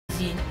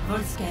Platine,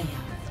 Volskaya.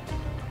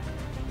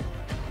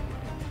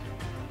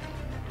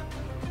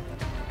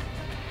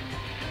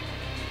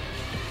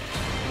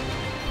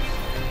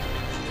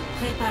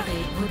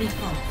 Préparez vos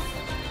défenses.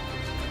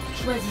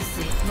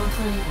 Choisissez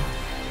votre héros.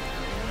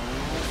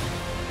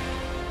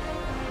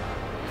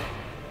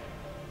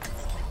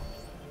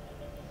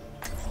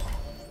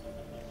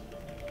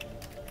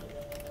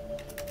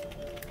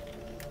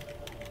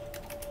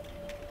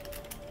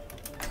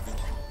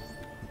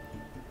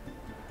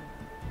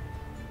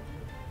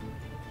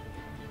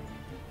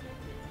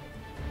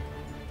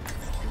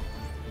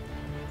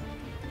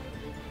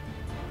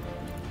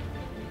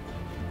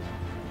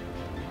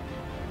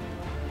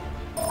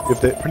 If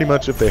they pretty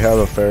much if they have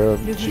a Pharaoh,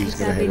 she's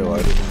gonna hate her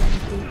life.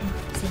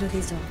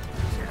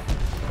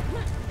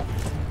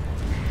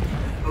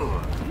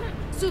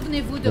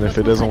 And if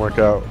it doesn't work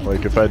out,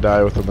 like if I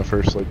die within the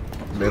first like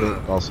minute,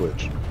 I'll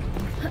switch.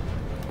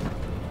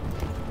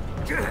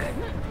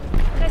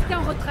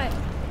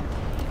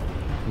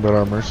 But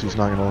our Mercy's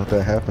not gonna let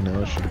that happen now,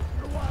 is she?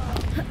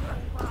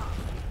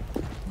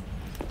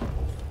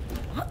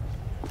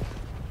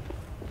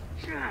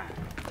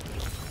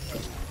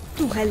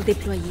 Tourelle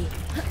déployée.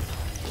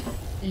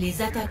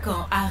 Les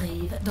attaquants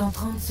arrivent dans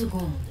 30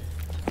 secondes.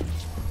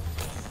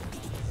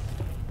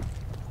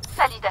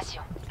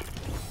 Salutations.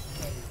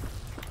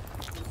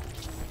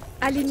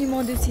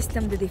 Alignement du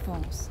système de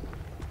défense.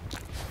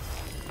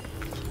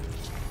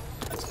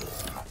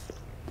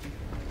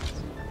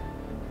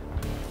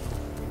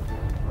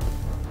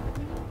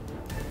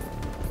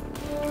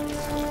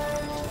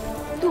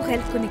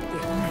 Tourelle connectée.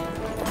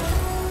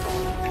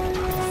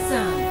 5,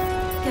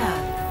 4,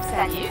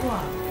 Salut.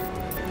 3,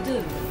 2,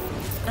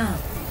 1.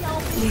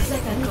 Les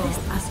attaquants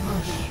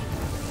approchent.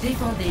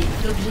 Défendez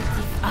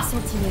l'objectif La A.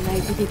 sentinelle a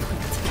été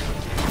détruite.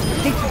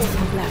 Défense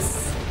en place.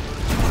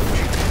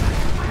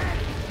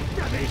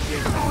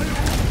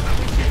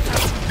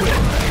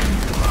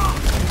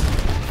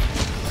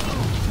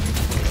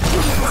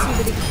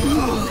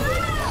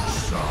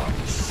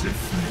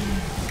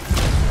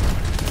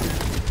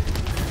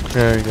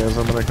 Alright guys,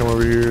 I'm gonna come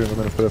over here and I'm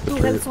gonna put up a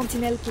Tourelle turret.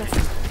 sentinelle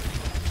placée.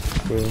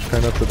 So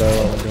turn up the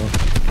dial while I'm going.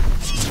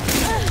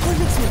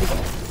 Projection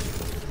défense.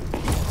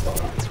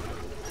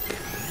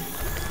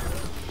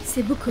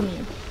 C'est beaucoup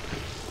mieux.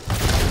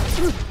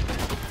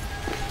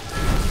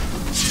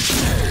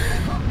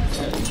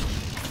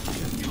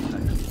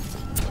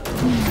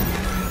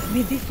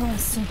 Mes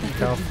défenses sont affaiblies.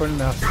 Careful,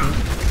 merci.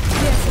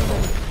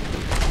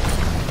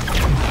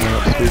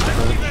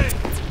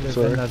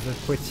 Sorry. Another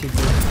POTG.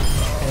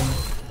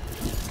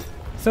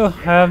 So, I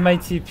have my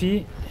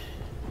TP.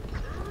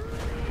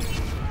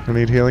 I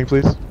need healing,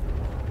 please.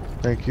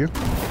 Thank you.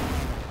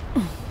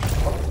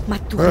 Ma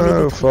tourelle est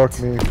Oh, détruite. fuck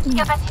me.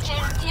 Capacité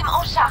ultime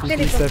en charge.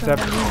 Set up.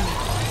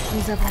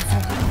 Nous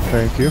avançons.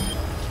 Thank you.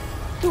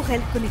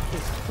 Tourelle connectée.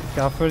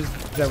 Careful,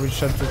 that will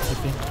shot the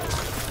TP.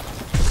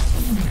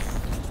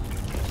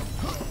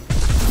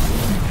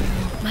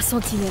 Ma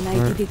sentinelle a été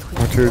Alright, détruite.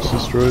 my turret's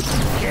destroyed.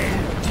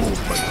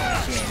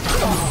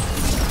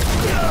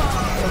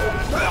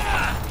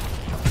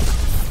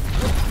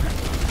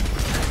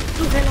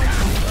 Tourelle en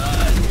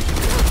place.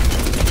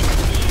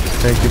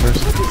 Thank you,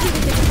 Mercy.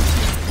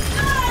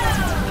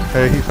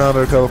 Hey, he found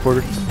our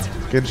teleporter.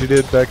 Genji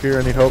did back here.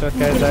 I need help.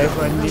 Okay,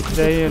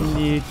 they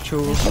only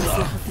two.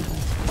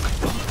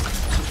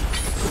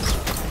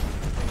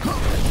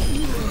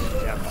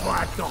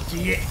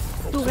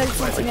 Tourelle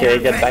sentinelle. Okay,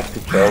 get back to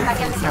kill.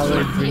 I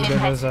will bring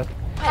another.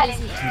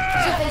 Allez-y,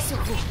 je veille sur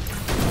vous.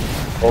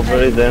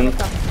 Overridden.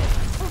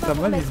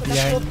 Someone is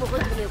behind.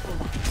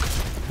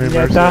 Hey, Mercy, I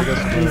Yata, got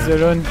some he's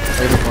alone.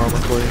 native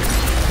armor for you.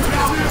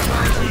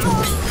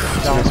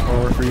 Nice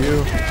armor for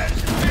you.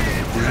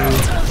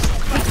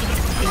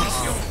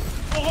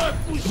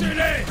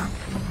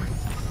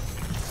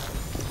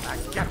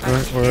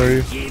 Alright, where are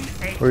you?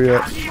 Where you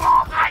at?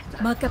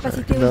 Ma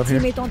capacité Down ultime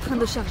here. est en train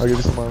de I'll charger. give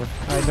you some armor.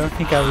 I don't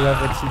think I will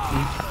have a TP.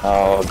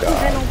 Oh god.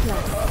 Tourelle en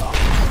place.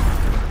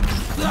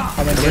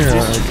 I'm Come here,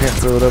 I can't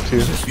throw it up to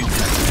you.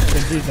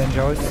 Genji is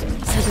dangerous.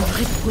 Ça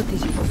devrait te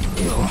protéger.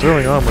 I'm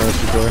throwing armor at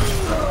you, boy.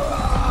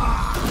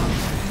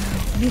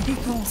 Mes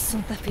défenses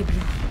sont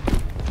affaiblies.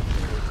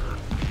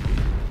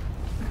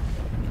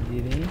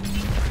 Healing.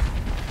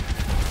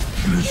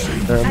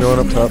 Alright, I'm going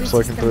up top so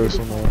I can throw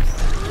some more.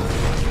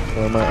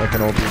 Well, I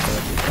can ult you.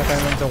 But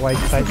I'm on the right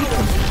side.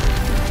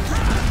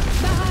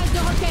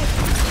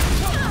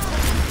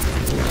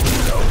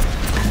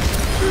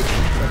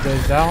 But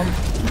there's down.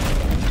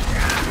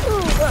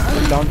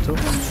 Down too.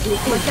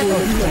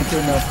 Thank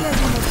you, Mercy.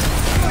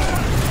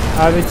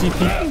 I have a TP.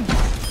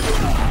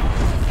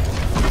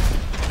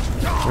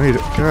 Wait,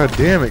 god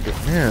damn it,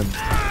 man.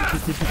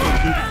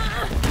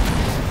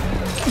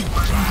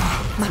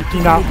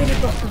 TP now.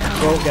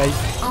 Go, guys.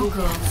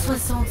 Encore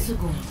 60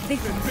 secondes.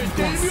 Défense en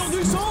place.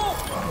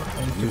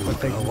 I need to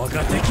protect.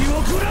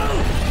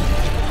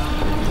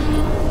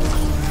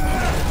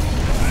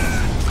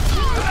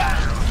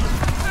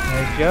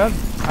 Nice job.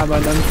 I'm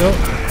on Anto.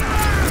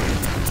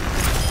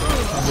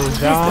 Goes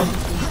down.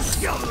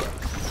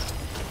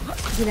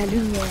 De la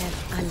lumière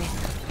à l'air.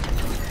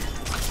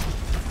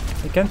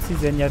 can't see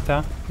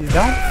Zenyatta. He's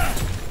down?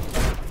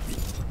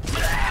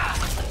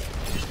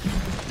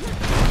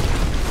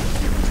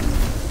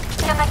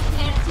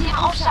 Capacité ultime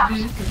en charge.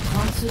 Plus que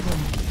 30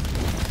 secondes.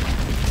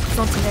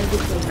 Sentinelle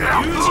déployée.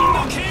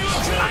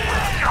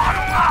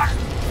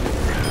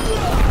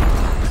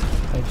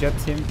 I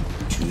dropped him.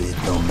 Tu es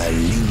dans ma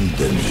ligne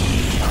de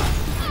mire.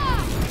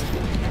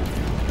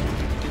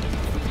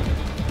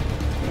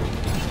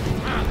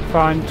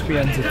 Far entry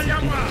on the TP.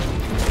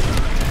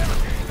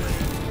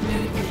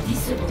 Plus que 10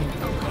 secondes.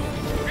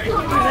 You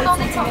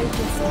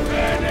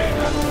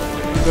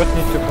don't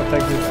need to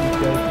protect the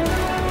TP.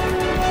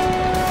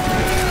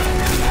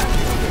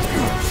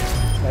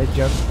 I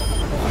jumped.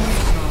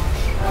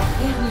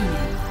 Terminé.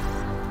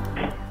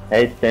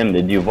 Hey Sam,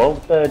 did you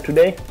vote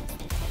today?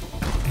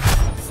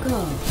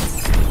 Score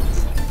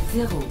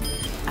 0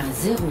 à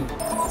 0.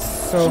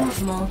 So,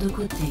 Changement de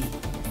côté.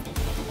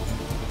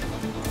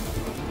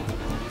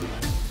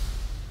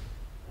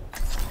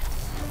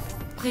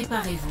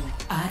 Préparez-vous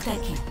à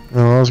attaquer.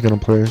 No, I was gonna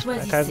play.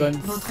 Choisissez Dragon.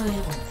 votre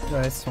héros.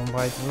 ouais, son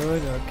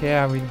Brightwood. Okay,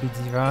 I will be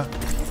D.Va.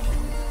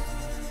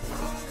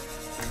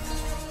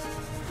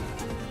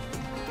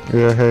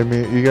 Yeah, hey,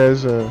 you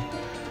guys,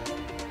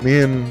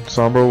 me and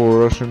Sombra will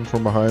rush in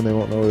from behind, they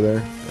won't know we're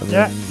there. And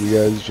Yeah. then you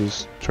guys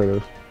just try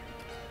to,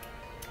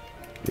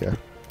 yeah,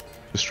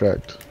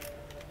 distract.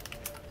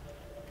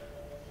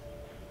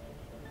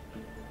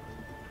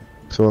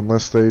 So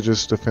unless they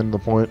just defend the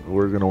point,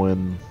 we're gonna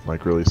win,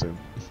 like, really soon.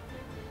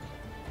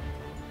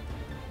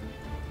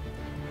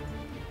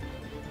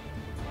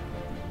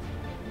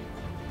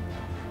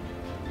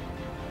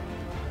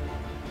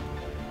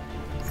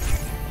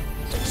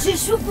 Je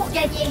joue pour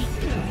gagner.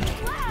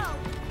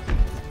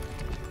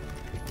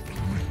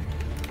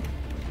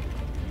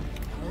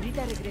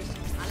 Ahorita regreso.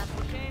 A la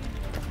próxima.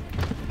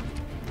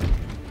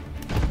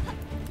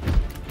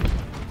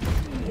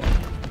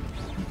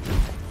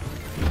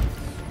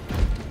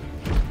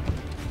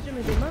 Je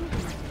me demande.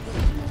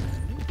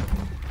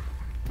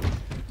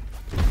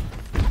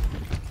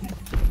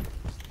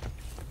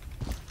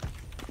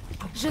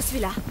 Je suis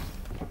là.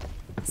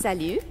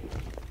 Salut.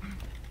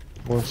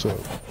 What's up?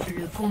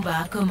 Le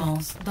combat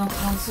commence dans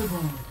 30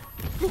 secondes.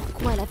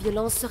 Pourquoi la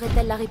violence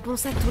serait-elle la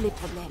réponse à tous les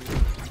problèmes?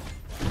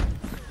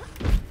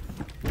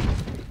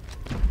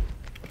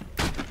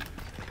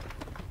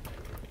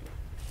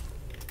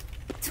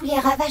 Tous les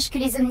ravages que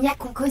les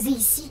omniaques ont causés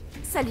ici,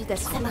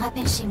 Salutations. ça me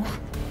rappelle chez moi.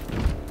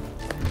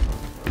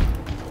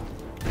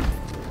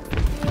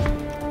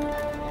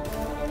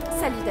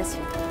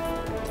 Salutations.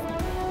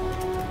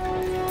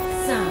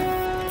 5,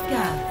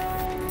 4,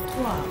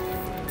 3,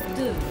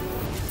 2,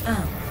 1.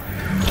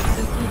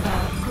 Le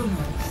combat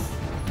commence.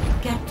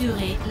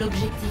 Capturez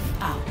l'objectif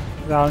A.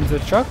 They're on the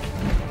truck.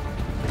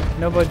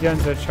 Nobody on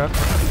the truck.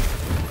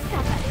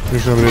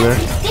 There's nobody there.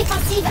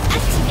 Défensive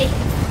activée.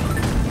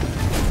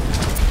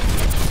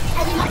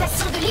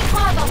 Alimentation de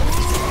l'écran avant.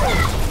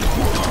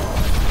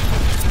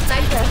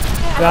 Sniper.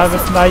 They have a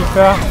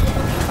sniper.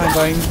 I'm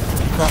going to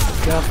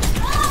there.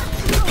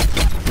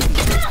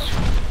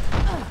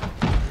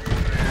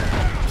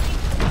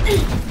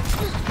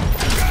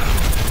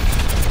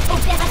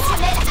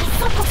 Opérationnel à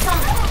 100%.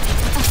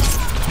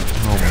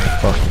 Oh my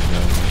fucking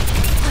god.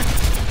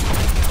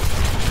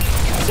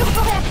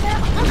 Turbo-réacteur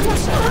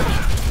enclenché.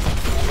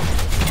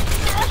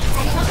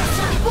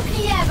 Alimentation des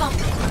boucliers avant.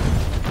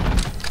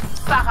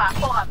 Para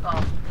au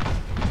rapport.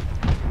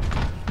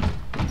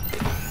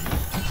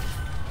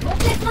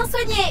 Complètement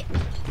soigné.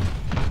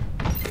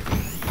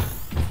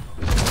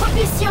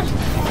 Propulsion.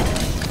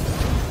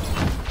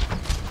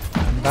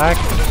 I'm back.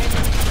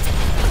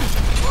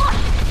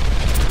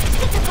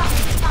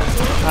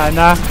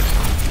 Anna.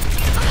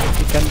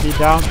 She can be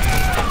down.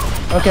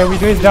 Okay, we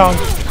do it down.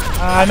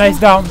 Anna is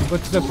down. Go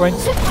to the point.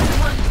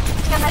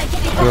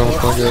 We're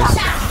almost done, guys.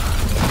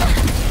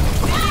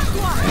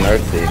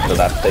 Mercy could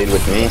have stayed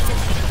with me.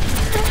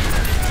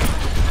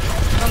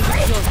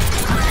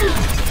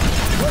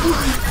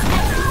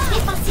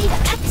 Défensive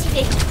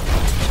activée.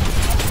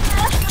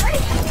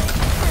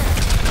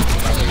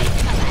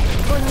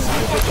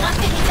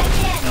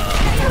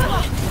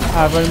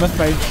 I've almost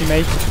my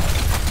ultimate.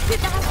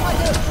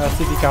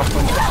 Be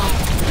careful.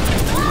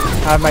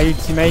 I have my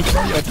ultimate,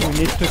 but we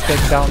need to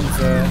take down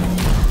the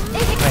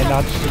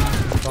Reinhardt.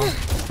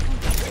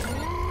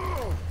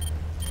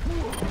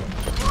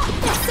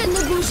 Personne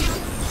ne bouge.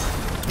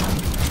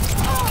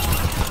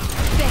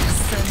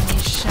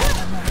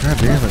 God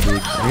damn it,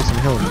 dude. I need some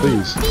healing,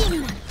 please.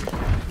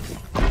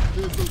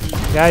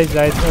 Guys,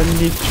 there is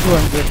only 2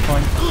 on this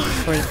point.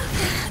 3.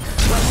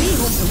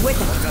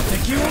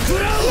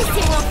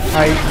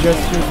 I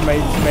just use my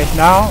ultimate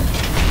now.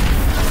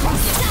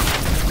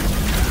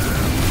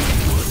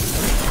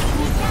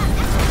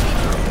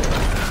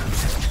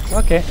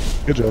 Okay.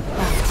 Good job.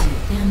 Partie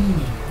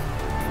terminée.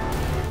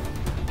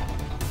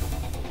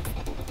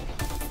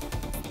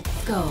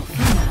 Score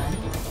final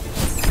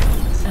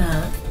 1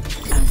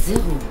 à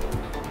 0.